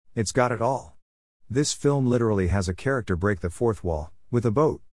It's got it all. This film literally has a character break the fourth wall, with a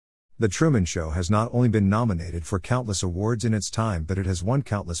boat. The Truman Show has not only been nominated for countless awards in its time, but it has won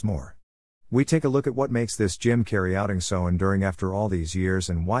countless more. We take a look at what makes this Jim Carrey outing so enduring after all these years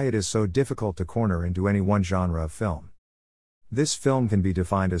and why it is so difficult to corner into any one genre of film. This film can be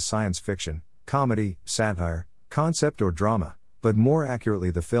defined as science fiction, comedy, satire, concept or drama, but more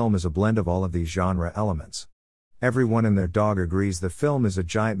accurately the film is a blend of all of these genre elements. Everyone and their dog agrees the film is a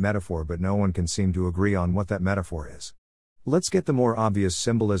giant metaphor, but no one can seem to agree on what that metaphor is. Let's get the more obvious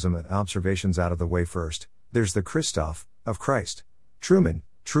symbolism and observations out of the way first. There's the Christoph, of Christ. Truman,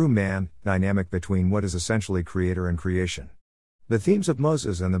 true man, dynamic between what is essentially creator and creation. The themes of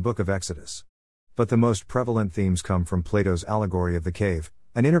Moses and the book of Exodus. But the most prevalent themes come from Plato's allegory of the cave,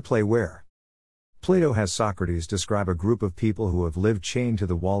 an interplay where Plato has Socrates describe a group of people who have lived chained to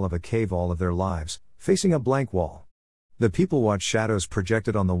the wall of a cave all of their lives, facing a blank wall. The people watch shadows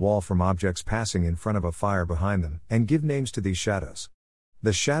projected on the wall from objects passing in front of a fire behind them, and give names to these shadows.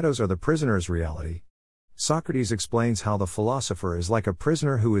 The shadows are the prisoner's reality. Socrates explains how the philosopher is like a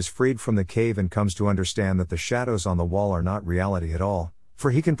prisoner who is freed from the cave and comes to understand that the shadows on the wall are not reality at all, for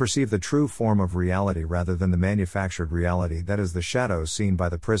he can perceive the true form of reality rather than the manufactured reality that is the shadows seen by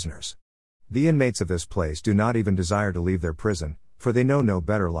the prisoners. The inmates of this place do not even desire to leave their prison, for they know no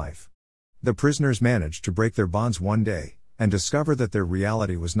better life. The prisoners manage to break their bonds one day, and discover that their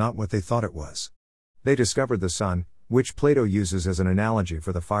reality was not what they thought it was. They discovered the sun, which Plato uses as an analogy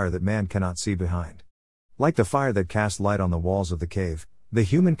for the fire that man cannot see behind. Like the fire that casts light on the walls of the cave, the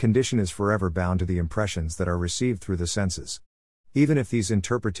human condition is forever bound to the impressions that are received through the senses. Even if these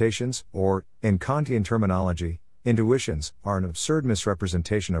interpretations, or, in Kantian terminology, intuitions, are an absurd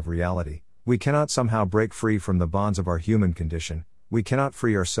misrepresentation of reality, we cannot somehow break free from the bonds of our human condition. We cannot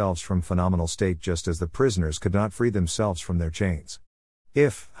free ourselves from phenomenal state just as the prisoners could not free themselves from their chains.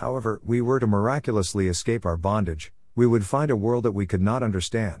 If, however, we were to miraculously escape our bondage, we would find a world that we could not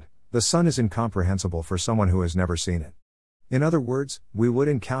understand. The sun is incomprehensible for someone who has never seen it. In other words, we would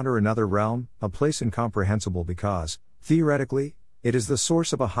encounter another realm, a place incomprehensible because, theoretically, it is the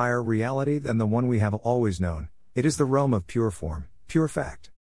source of a higher reality than the one we have always known. It is the realm of pure form, pure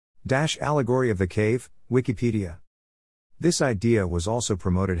fact. Allegory of the cave, Wikipedia. This idea was also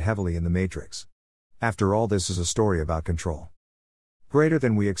promoted heavily in The Matrix. After all, this is a story about control. Greater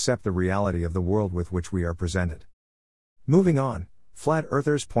than we accept the reality of the world with which we are presented. Moving on, flat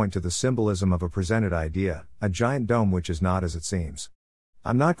earthers point to the symbolism of a presented idea, a giant dome which is not as it seems.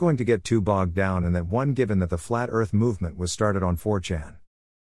 I'm not going to get too bogged down in that one given that the flat earth movement was started on 4chan.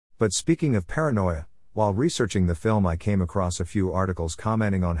 But speaking of paranoia, while researching the film I came across a few articles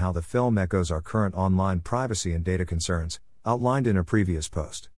commenting on how the film echoes our current online privacy and data concerns, outlined in a previous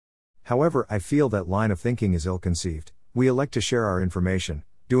post. However, I feel that line of thinking is ill-conceived. We elect to share our information,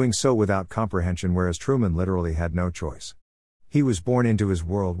 doing so without comprehension, whereas Truman literally had no choice. He was born into his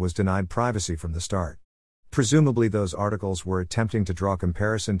world, was denied privacy from the start. Presumably those articles were attempting to draw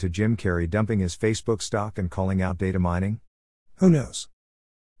comparison to Jim Carrey dumping his Facebook stock and calling out data mining? Who knows?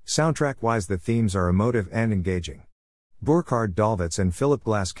 Soundtrack-wise, the themes are emotive and engaging. Burkhard Dalwitz and Philip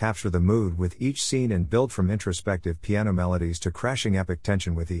Glass capture the mood with each scene and build from introspective piano melodies to crashing epic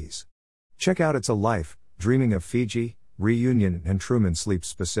tension with ease. Check out It's a Life, Dreaming of Fiji, Reunion and Truman Sleeps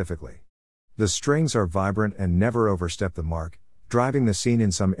specifically. The strings are vibrant and never overstep the mark, driving the scene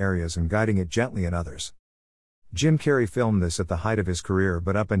in some areas and guiding it gently in others. Jim Carrey filmed this at the height of his career,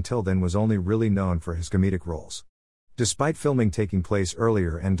 but up until then was only really known for his comedic roles. Despite filming taking place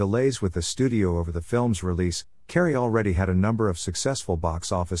earlier and delays with the studio over the film's release, Carrey already had a number of successful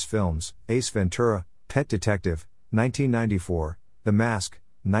box office films: Ace Ventura, Pet Detective, 1994, The Mask,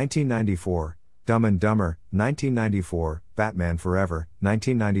 1994, Dumb and Dumber, 1994, Batman Forever,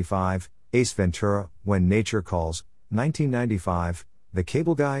 1995, Ace Ventura, When Nature Calls, 1995, The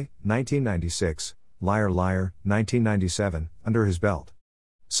Cable Guy, 1996, Liar Liar, 1997, under his belt.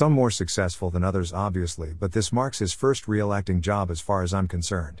 Some more successful than others obviously, but this marks his first real acting job as far as I'm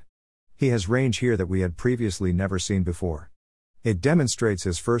concerned. He has range here that we had previously never seen before. It demonstrates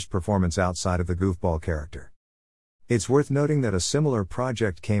his first performance outside of the goofball character. It's worth noting that a similar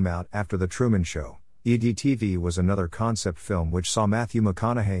project came out after The Truman Show. EDTV was another concept film which saw Matthew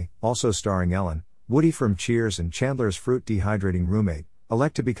McConaughey, also starring Ellen, Woody from Cheers and Chandler's fruit dehydrating roommate,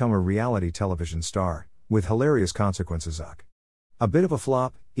 elect to become a reality television star, with hilarious consequences. A bit of a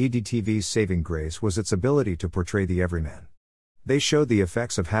flop, EDTV's saving grace was its ability to portray the everyman. They showed the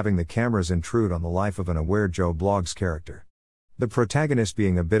effects of having the cameras intrude on the life of an aware Joe Bloggs character. The protagonist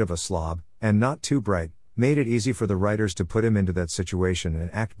being a bit of a slob, and not too bright, made it easy for the writers to put him into that situation and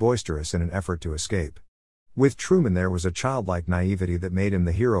act boisterous in an effort to escape. With Truman there was a childlike naivety that made him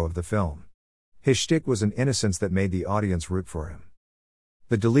the hero of the film. His shtick was an innocence that made the audience root for him.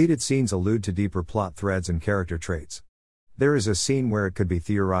 The deleted scenes allude to deeper plot threads and character traits. There is a scene where it could be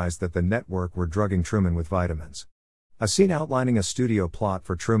theorized that the network were drugging Truman with vitamins. A scene outlining a studio plot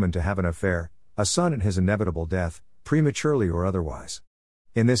for Truman to have an affair, a son and his inevitable death, prematurely or otherwise.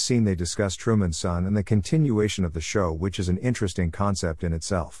 In this scene they discuss Truman's son and the continuation of the show, which is an interesting concept in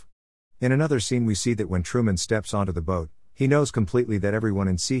itself. In another scene we see that when Truman steps onto the boat, he knows completely that everyone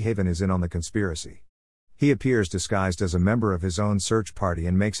in Sea Haven is in on the conspiracy. He appears disguised as a member of his own search party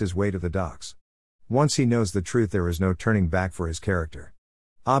and makes his way to the docks. Once he knows the truth, there is no turning back for his character.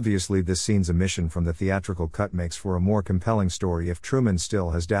 Obviously this scene's omission from the theatrical cut makes for a more compelling story if Truman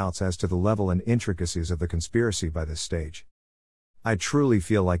still has doubts as to the level and intricacies of the conspiracy by this stage. I truly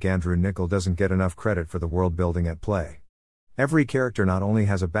feel like Andrew Niccol doesn't get enough credit for the world building at play. Every character not only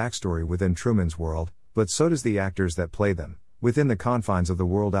has a backstory within Truman's world, but so does the actors that play them, within the confines of the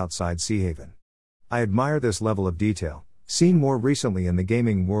world outside Sea Haven. I admire this level of detail, seen more recently in the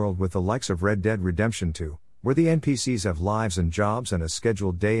gaming world with the likes of Red Dead Redemption 2, where the NPCs have lives and jobs and a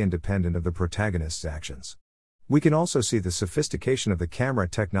scheduled day independent of the protagonist's actions. We can also see the sophistication of the camera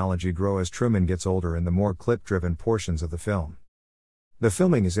technology grow as Truman gets older in the more clip-driven portions of the film. The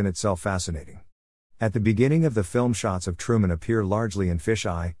filming is in itself fascinating. At the beginning of the film, shots of Truman appear largely in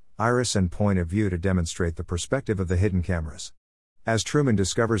fisheye, iris and point of view to demonstrate the perspective of the hidden cameras. As Truman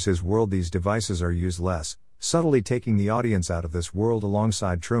discovers his world, these devices are used less, subtly taking the audience out of this world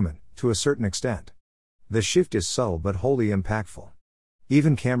alongside Truman, to a certain extent. The shift is subtle but wholly impactful.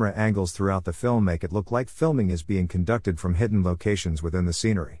 Even camera angles throughout the film make it look like filming is being conducted from hidden locations within the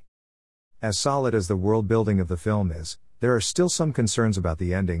scenery. As solid as the world building of the film is, there are still some concerns about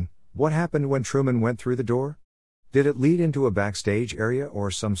the ending. What happened when Truman went through the door? Did it lead into a backstage area or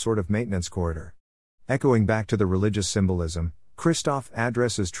some sort of maintenance corridor? Echoing back to the religious symbolism, Christof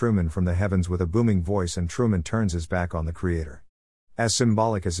addresses Truman from the heavens with a booming voice and Truman turns his back on the Creator. As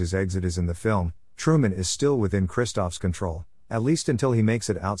symbolic as his exit is in the film, Truman is still within Christof's control, at least until he makes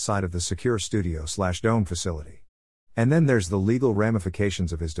it outside of the secure studio/dome facility. And then there's the legal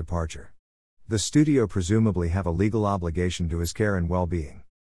ramifications of his departure. The studio presumably have a legal obligation to his care and well-being.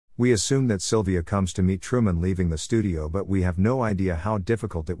 We assume that Sylvia comes to meet Truman leaving the studio, but we have no idea how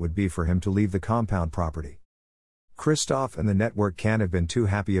difficult it would be for him to leave the compound property. Christof and the network can't have been too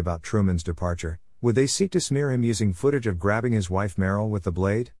happy about Truman's departure. Would they seek to smear him using footage of grabbing his wife Meryl with the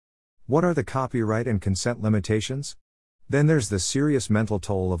blade? What are the copyright and consent limitations? Then there's the serious mental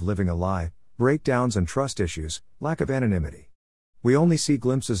toll of living a lie, breakdowns and trust issues, lack of anonymity. We only see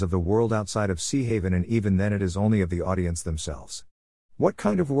glimpses of the world outside of Sea Haven, and even then it is only of the audience themselves. What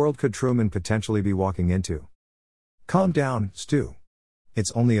kind of world could Truman potentially be walking into? Calm down, Stu.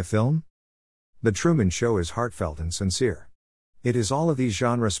 It's only a film? The Truman Show is heartfelt and sincere. It is all of these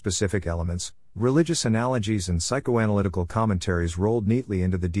genre-specific elements, religious analogies and psychoanalytical commentaries rolled neatly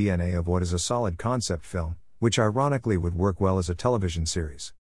into the DNA of what is a solid concept film, which ironically would work well as a television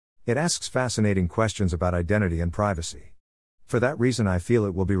series. It asks fascinating questions about identity and privacy. For that reason I feel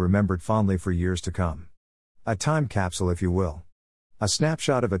it will be remembered fondly for years to come. A time capsule, if you will. A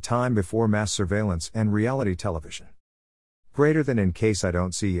snapshot of a time before mass surveillance and reality television. Greater than in case I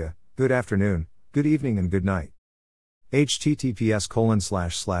don't see ya, good afternoon, good evening and good night.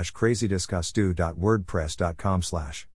 https://crazydiscussdo.wordpress.com/